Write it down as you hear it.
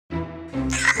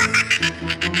Hey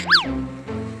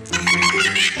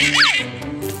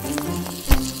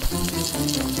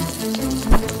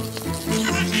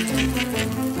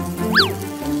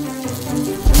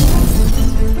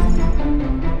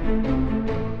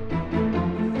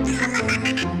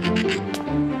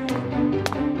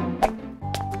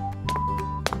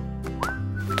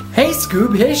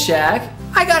Scoob, hey Shag,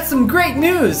 I got some great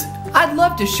news. I'd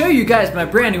love to show you guys my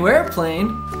brand new airplane.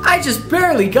 I just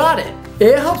barely got it.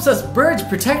 It helps us birds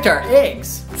protect our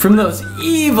eggs from those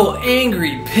evil,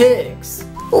 angry pigs.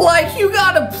 Like you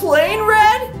got a plane,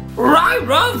 Red? I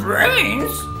love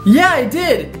planes. Yeah, I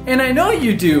did, and I know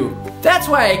you do. That's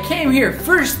why I came here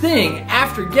first thing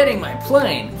after getting my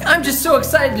plane. I'm just so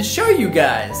excited to show you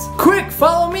guys. Quick,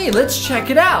 follow me, let's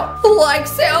check it out. Like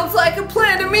sounds like a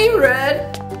plan to me,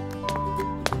 Red.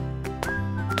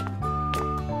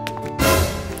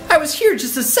 I was here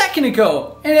just a second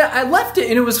ago, and I left it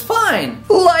and it was fine.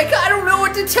 Like, I don't know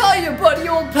what to tell you, buddy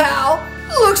old pal.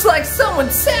 Looks like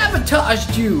someone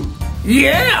sabotaged you.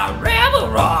 Yeah,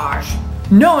 sabotage.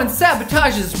 No one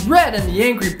sabotages Red and the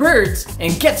Angry Birds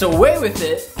and gets away with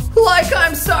it. Like,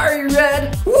 I'm sorry,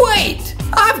 Red. Wait,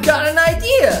 I've got an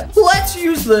idea. Let's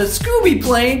use the Scooby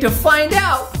plane to find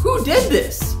out who did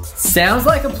this. Sounds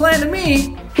like a plan to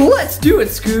me. Let's do it,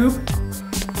 Scoob.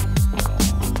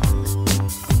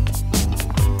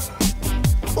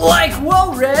 Like,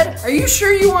 whoa, Red, are you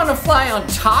sure you want to fly on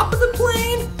top of the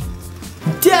plane?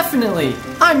 Definitely,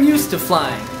 I'm used to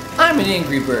flying. I'm an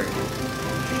angry bird.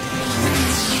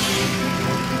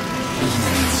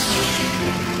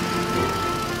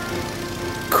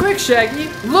 Quick, Shaggy,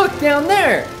 look down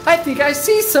there. I think I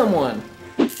see someone.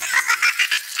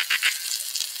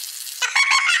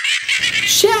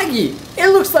 Shaggy, it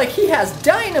looks like he has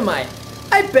dynamite.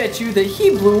 I bet you that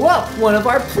he blew up one of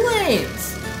our planes.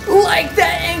 Like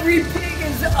that angry pig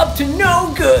is up to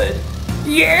no good.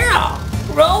 Yeah,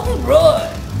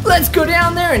 run. Let's go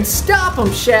down there and stop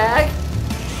him, Shag.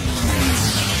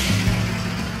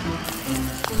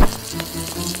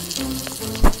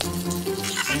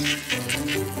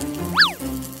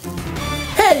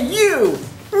 Hey you,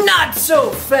 not so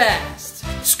fast.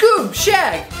 Scoob,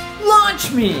 Shag,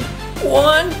 launch me.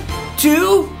 1,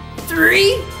 2,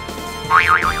 3.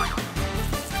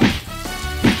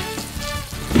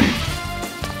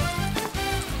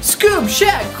 Scoob,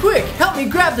 Shag, quick, help me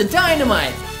grab the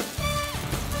dynamite.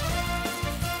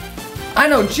 I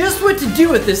know just what to do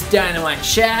with this dynamite,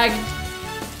 Shag.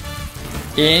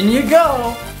 In you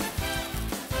go.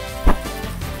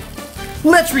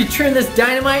 Let's return this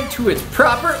dynamite to its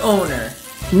proper owner.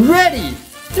 Ready,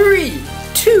 3,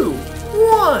 2,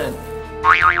 1.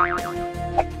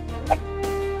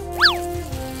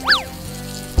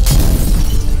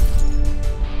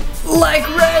 Like,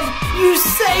 Red, you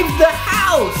saved the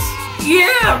house!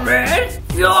 Yeah, Red,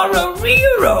 you're a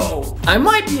hero! I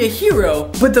might be a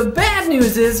hero, but the bad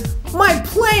news is my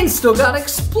plane still got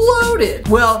exploded.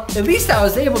 Well, at least I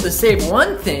was able to save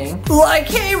one thing. Like,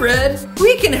 hey, Red,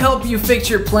 we can help you fix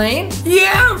your plane.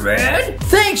 Yeah, Red!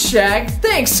 Thanks, Shag.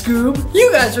 Thanks, Scoob.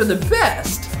 You guys are the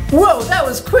best. Whoa, that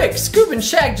was quick. Scoob and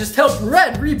Shag just helped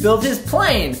Red rebuild his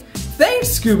plane. Thanks,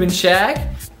 Scoob and Shag.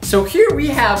 So here we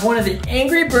have one of the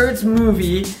Angry Birds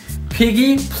movie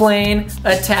Piggy Plane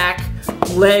Attack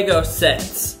Lego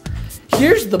sets.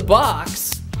 Here's the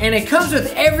box, and it comes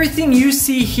with everything you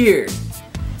see here.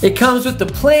 It comes with the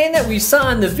plane that we saw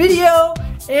in the video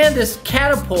and this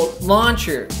catapult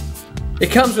launcher.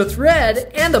 It comes with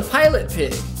Red and the pilot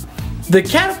pig. The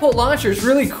catapult launcher is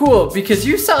really cool because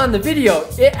you saw in the video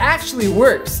it actually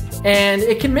works and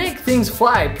it can make things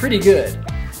fly pretty good.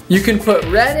 You can put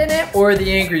Red in it or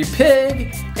the angry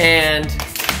pig and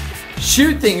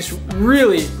shoot things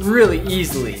really, really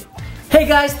easily. Hey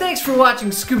guys, thanks for watching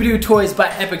Scooby Doo Toys by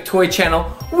Epic Toy Channel.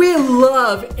 We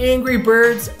love Angry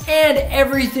Birds and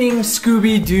everything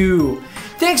Scooby Doo.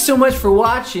 Thanks so much for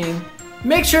watching.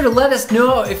 Make sure to let us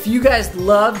know if you guys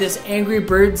love this Angry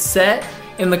Birds set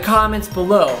in the comments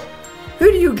below.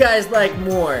 Who do you guys like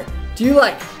more? Do you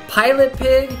like Pilot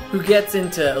Pig, who gets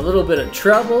into a little bit of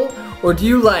trouble? Or do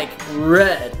you like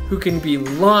Red, who can be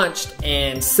launched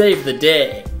and save the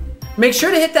day? Make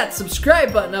sure to hit that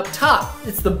subscribe button up top.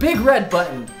 It's the big red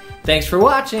button. Thanks for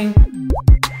watching.